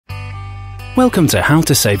Welcome to How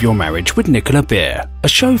to Save Your Marriage with Nicola Beer, a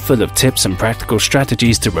show full of tips and practical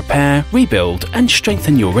strategies to repair, rebuild, and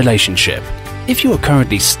strengthen your relationship. If you are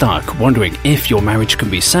currently stuck wondering if your marriage can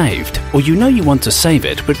be saved, or you know you want to save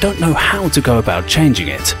it but don't know how to go about changing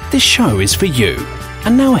it, this show is for you.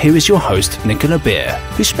 And now here is your host, Nicola Beer,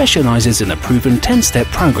 who specializes in a proven 10-step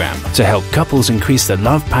program to help couples increase their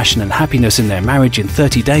love, passion, and happiness in their marriage in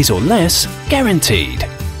 30 days or less, guaranteed.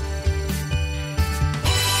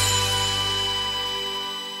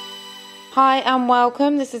 Hi and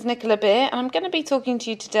welcome, this is Nicola Beer and I'm going to be talking to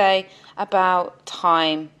you today about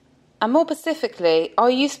time. And more specifically, are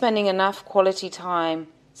you spending enough quality time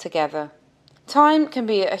together? Time can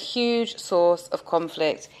be a huge source of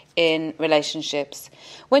conflict in relationships.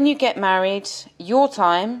 When you get married, your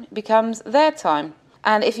time becomes their time.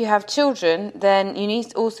 And if you have children, then you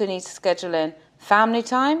also need to schedule in family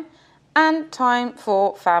time and time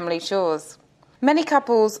for family chores. Many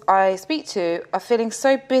couples I speak to are feeling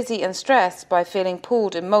so busy and stressed by feeling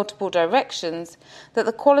pulled in multiple directions that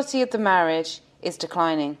the quality of the marriage is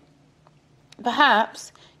declining.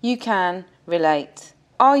 Perhaps you can relate.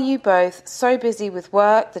 Are you both so busy with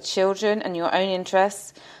work, the children, and your own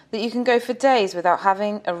interests that you can go for days without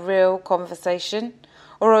having a real conversation?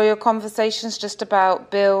 Or are your conversations just about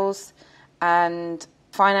bills and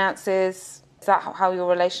finances? Is that how your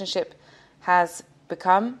relationship has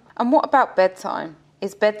become? And what about bedtime?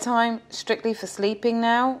 Is bedtime strictly for sleeping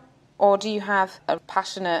now? Or do you have a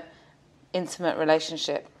passionate, intimate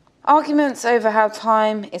relationship? Arguments over how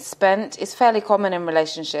time is spent is fairly common in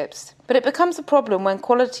relationships, but it becomes a problem when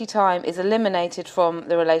quality time is eliminated from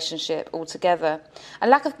the relationship altogether. A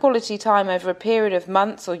lack of quality time over a period of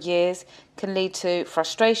months or years can lead to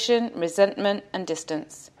frustration, resentment, and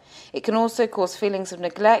distance. It can also cause feelings of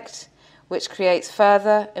neglect, which creates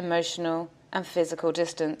further emotional and physical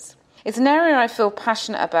distance. It's an area I feel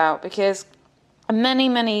passionate about because many,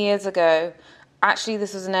 many years ago, actually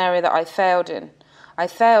this was an area that I failed in. I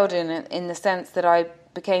failed in the sense that I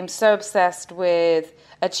became so obsessed with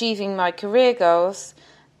achieving my career goals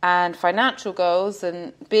and financial goals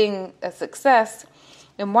and being a success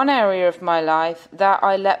in one area of my life that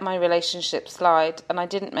I let my relationship slide and I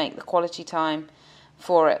didn't make the quality time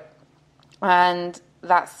for it. And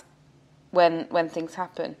that's when things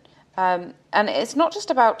happen. And it's not just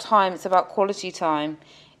about time, it's about quality time.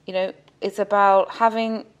 You know, it's about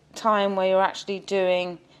having time where you're actually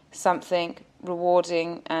doing something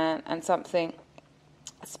rewarding and something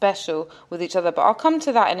special with each other. But I'll come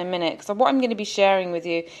to that in a minute, because what I'm going to be sharing with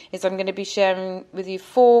you is I'm going to be sharing with you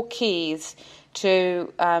 4 keys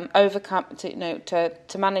to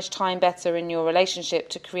to manage time better in your relationship,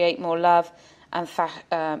 to create more love and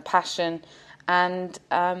passion and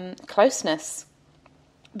closeness.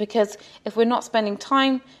 Because if we're not spending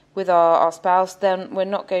time with our spouse, then we're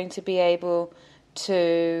not going to be able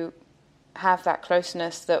to have that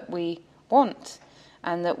closeness that we want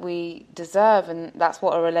and that we deserve, and that's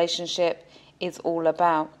what a relationship is all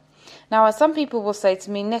about. Now, as some people will say to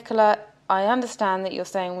me, Nicola, I understand that you're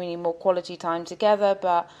saying we need more quality time together,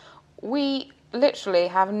 but we literally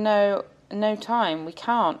have no time. We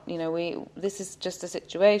can't, this is just a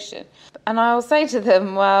situation. And I will say to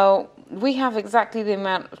them, well, we have exactly the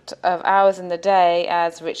amount of hours in the day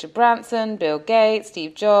as Richard Branson, Bill Gates,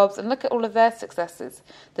 Steve Jobs, and look at all of their successes.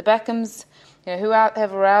 The Beckhams,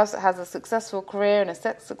 whoever else has a successful career and a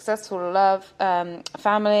successful love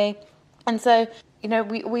family. And so,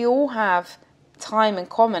 we all have time in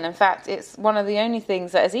common. In fact, it's one of the only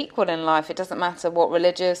things that is equal in life. It doesn't matter what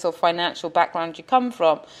religious or financial background you come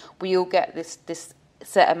from. We all get this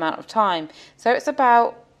set amount of time. So it's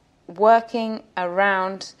about working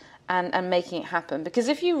around and making it happen. Because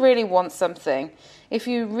if you really want something, if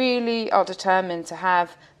you really are determined to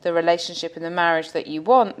have the relationship and the marriage that you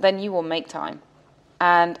want, then you will make time.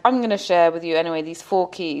 And I'm going to share with you anyway these 4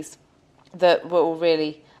 keys that will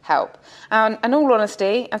really help. And in all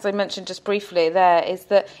honesty, as I mentioned just briefly there, is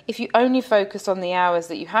that if you only focus on the hours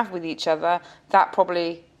that you have with each other, that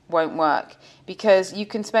probably won't work. Because you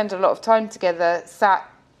can spend a lot of time together sat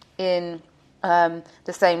in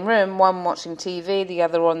the same room, one watching TV, the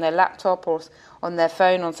other on their laptop or on their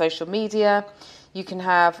phone on social media. You can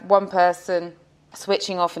have one person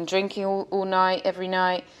switching off and drinking all night, every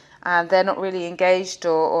night, and they're not really engaged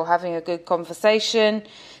or having a good conversation.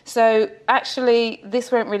 So actually,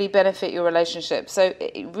 this won't really benefit your relationship. So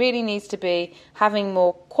it really needs to be having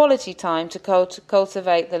more quality time to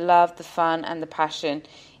cultivate the love, the fun, and the passion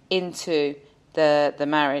into the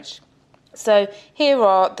marriage. So here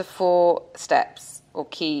are the 4 steps or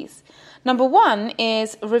keys. Number 1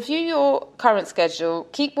 is review your current schedule,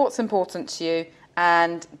 keep what's important to you,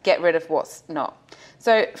 and get rid of what's not.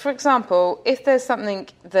 So, for example, if there's something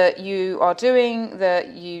that you are doing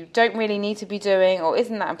that you don't really need to be doing or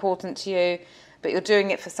isn't that important to you, but you're doing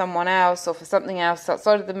it for someone else or for something else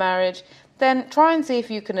outside of the marriage, then try and see if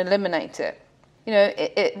you can eliminate it. You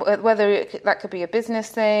know, whether that could be a business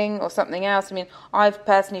thing or something else. I mean, I've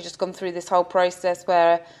personally just gone through this whole process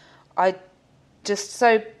where I just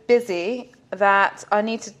so busy that I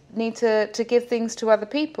need to give things to other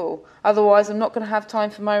people. Otherwise, I'm not going to have time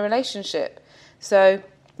for my relationship. So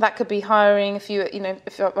that could be hiring a few, you know,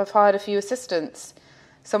 if I've hired a few assistants,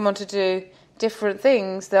 someone to do different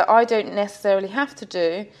things that I don't necessarily have to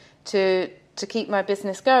do to keep my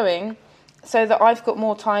business going, so that I've got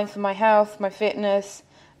more time for my health, my fitness,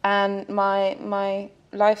 and my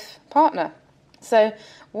life partner. So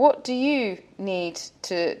what do you need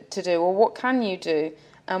to do, or what can you do,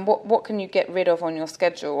 and what can you get rid of on your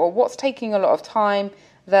schedule, or what's taking a lot of time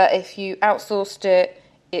that if you outsourced it,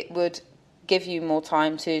 it would give you more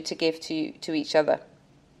time to give to each other.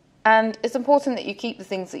 And it's important that you keep the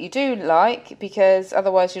things that you do like, because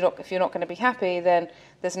otherwise if you're not going to be happy, then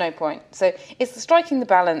there's no point. So it's striking the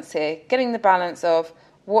balance here, getting the balance of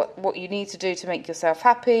what you need to do to make yourself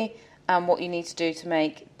happy and what you need to do to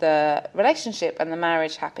make the relationship and the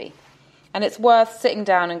marriage happy. And it's worth sitting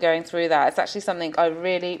down and going through that. It's actually something I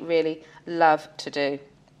really, really love to do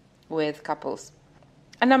with couples.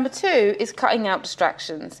 And number 2 is cutting out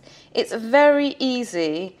distractions. It's very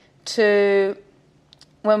easy to,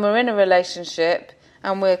 when we're in a relationship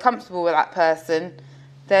and we're comfortable with that person,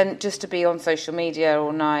 then just to be on social media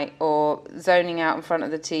all night, or zoning out in front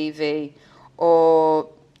of the TV, or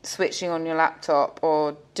switching on your laptop,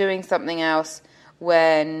 or doing something else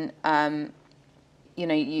when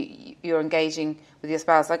you're engaging with your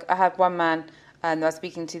spouse. Like I had one man that I was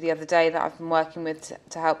speaking to the other day that I've been working with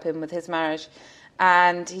to help him with his marriage,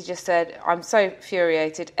 and he just said, I'm so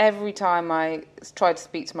infuriated every time I try to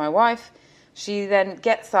speak to my wife. She then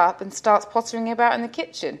gets up and starts pottering about in the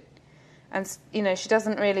kitchen. And, you know, she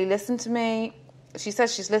doesn't really listen to me. She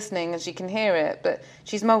says she's listening and she can hear it, but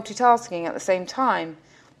she's multitasking at the same time.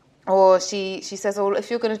 Or she says, oh, if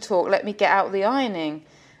you're going to talk, let me get out the ironing.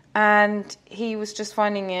 And he was just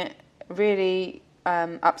finding it really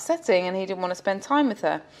upsetting, and he didn't want to spend time with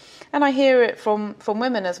her. And I hear it from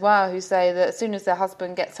women as well, who say that as soon as their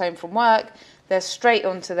husband gets home from work, they're straight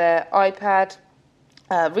onto their iPad,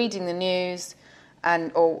 reading the news,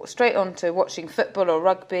 or straight on to watching football or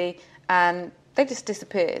rugby, and they just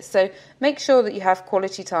disappear. So make sure that you have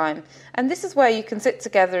quality time. And this is where you can sit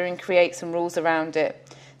together and create some rules around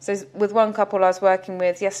it. So with one couple I was working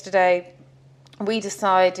with yesterday, we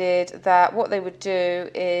decided that what they would do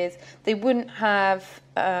is they wouldn't have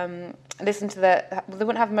they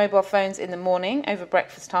wouldn't have mobile phones in the morning over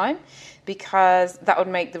breakfast time, because that would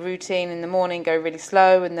make the routine in the morning go really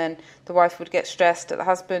slow, and then the wife would get stressed at the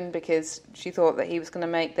husband because she thought that he was going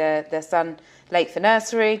to make their son late for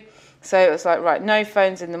nursery. So it was like, right, no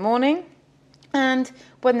phones in the morning, and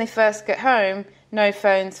when they first get home, no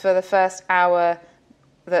phones for the first hour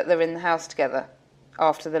that they're in the house together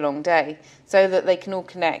after the long day, so that they can all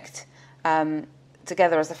connect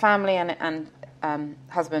together as a family and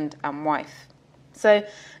husband and wife. So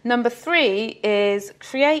number 3 is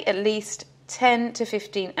create at least 10 to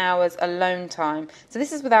 15 hours alone time. So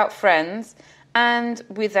this is without friends and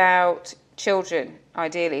without children,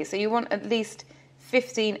 ideally. So you want at least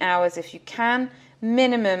 15 hours if you can,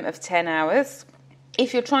 minimum of 10 hours.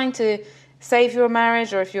 If you're trying to save your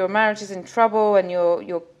marriage, or if your marriage is in trouble and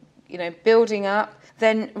you're building up,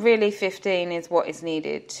 then really 15 is what is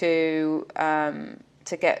needed to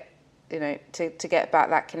get to get back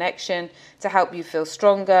that connection, to help you feel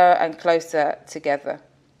stronger and closer together.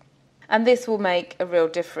 And this will make a real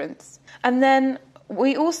difference. And then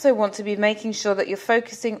we also want to be making sure that you're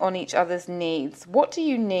focusing on each other's needs. What do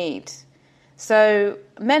you need? So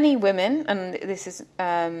many women, and this is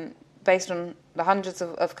based on the hundreds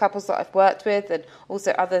of couples that I've worked with, and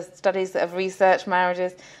also other studies that have researched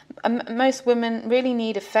marriages, most women really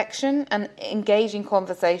need affection and engaging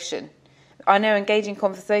conversation. I know engaging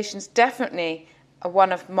conversation is definitely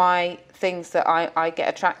one of my things that I get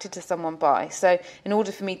attracted to someone by. So in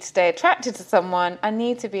order for me to stay attracted to someone, I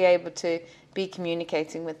need to be able to be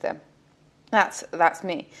communicating with them. That's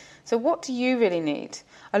me. So what do you really need?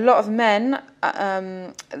 A lot of men,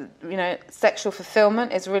 sexual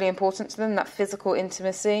fulfillment is really important to them, that physical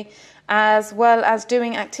intimacy, as well as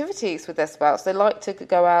doing activities with their spouse. They like to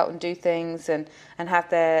go out and do things and have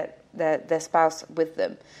their spouse with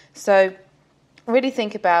them. So really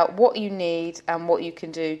think about what you need and what you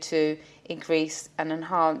can do to increase and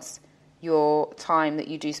enhance your time that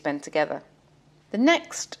you do spend together. The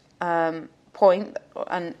next point,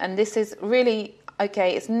 and this is really,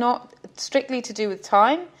 okay, it's not strictly to do with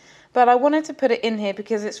time, but I wanted to put it in here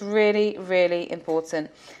because it's really, really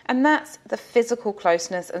important. And that's the physical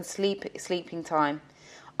closeness and sleeping time.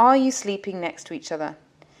 Are you sleeping next to each other?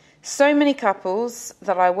 So many couples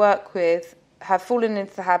that I work with have fallen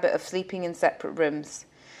into the habit of sleeping in separate rooms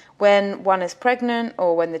when one is pregnant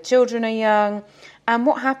or when the children are young. And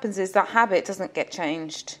what happens is that habit doesn't get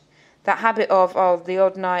changed. That habit of, oh, the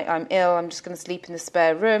odd night I'm ill, I'm just going to sleep in the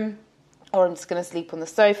spare room, or I'm just going to sleep on the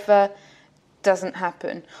sofa, doesn't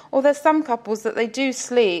happen. Or there's some couples that they do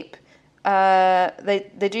sleep,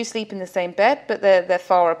 they do sleep in the same bed, but they're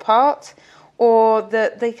far apart, or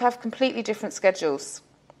that they have completely different schedules.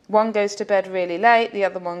 One goes to bed really late, the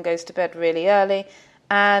other one goes to bed really early,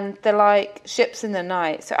 and they're like ships in the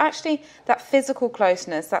night. So actually, that physical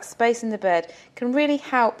closeness, that space in the bed, can really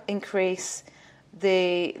help increase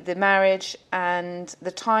the marriage and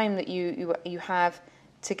the time that you have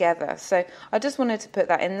together. So I just wanted to put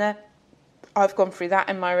that in there. I've gone through that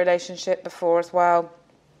in my relationship before as well,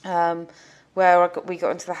 where we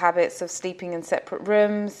got into the habits of sleeping in separate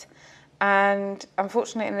rooms, and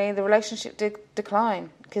unfortunately the relationship did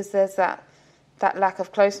decline because there's that lack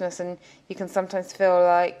of closeness, and you can sometimes feel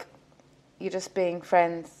like you're just being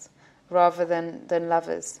friends rather than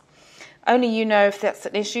lovers. Only you know if that's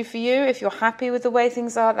an issue for you. If you're happy with the way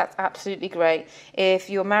things are, that's absolutely great.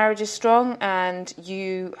 If your marriage is strong and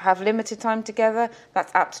you have limited time together,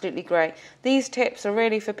 that's absolutely great. These tips are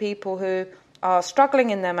really for people who are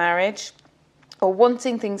struggling in their marriage or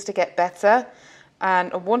wanting things to get better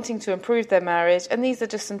and are wanting to improve their marriage. And these are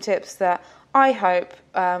just some tips that I hope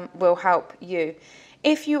will help you.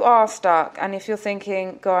 If you are stuck and if you're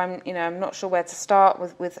thinking, I'm not sure where to start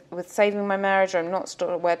with saving my marriage, or I'm not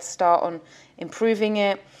sure where to start on improving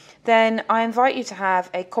it, then I invite you to have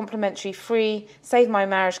a complimentary free Save My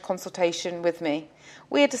Marriage consultation with me.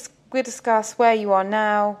 We'll discuss where you are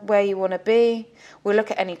now, where you want to be. We'll look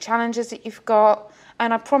at any challenges that you've got,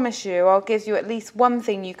 and I promise you I'll give you at least one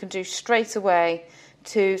thing you can do straight away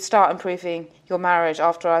to start improving your marriage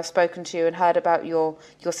after I've spoken to you and heard about your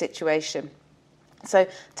situation. So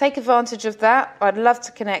take advantage of that. I'd love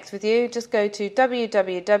to connect with you. Just go to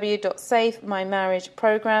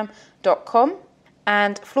www.savemymarriageprogram.com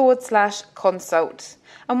and /consult.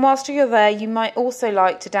 And whilst you're there, you might also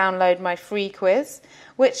like to download my free quiz,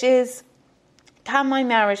 which is, Can My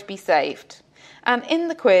Marriage Be Saved? And in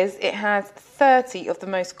the quiz, it has 30 of the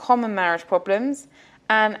most common marriage problems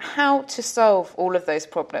and how to solve all of those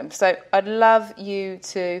problems. So I'd love you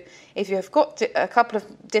to, if you have got a couple of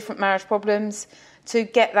different marriage problems, to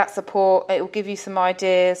get that support. It will give you some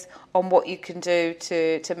ideas on what you can do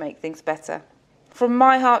to make things better. From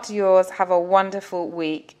my heart to yours, have a wonderful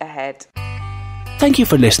week ahead. Thank you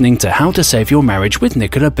for listening to How to Save Your Marriage with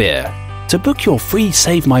Nicola Beer. To book your free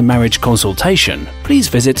Save My Marriage consultation, please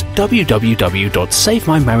visit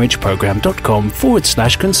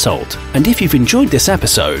www.savemymarriageprogram.com/consult. And if you've enjoyed this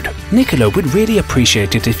episode, Nicola would really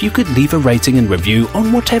appreciate it if you could leave a rating and review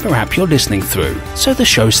on whatever app you're listening through, so the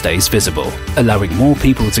show stays visible, allowing more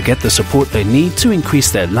people to get the support they need to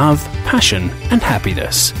increase their love, passion, and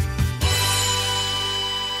happiness.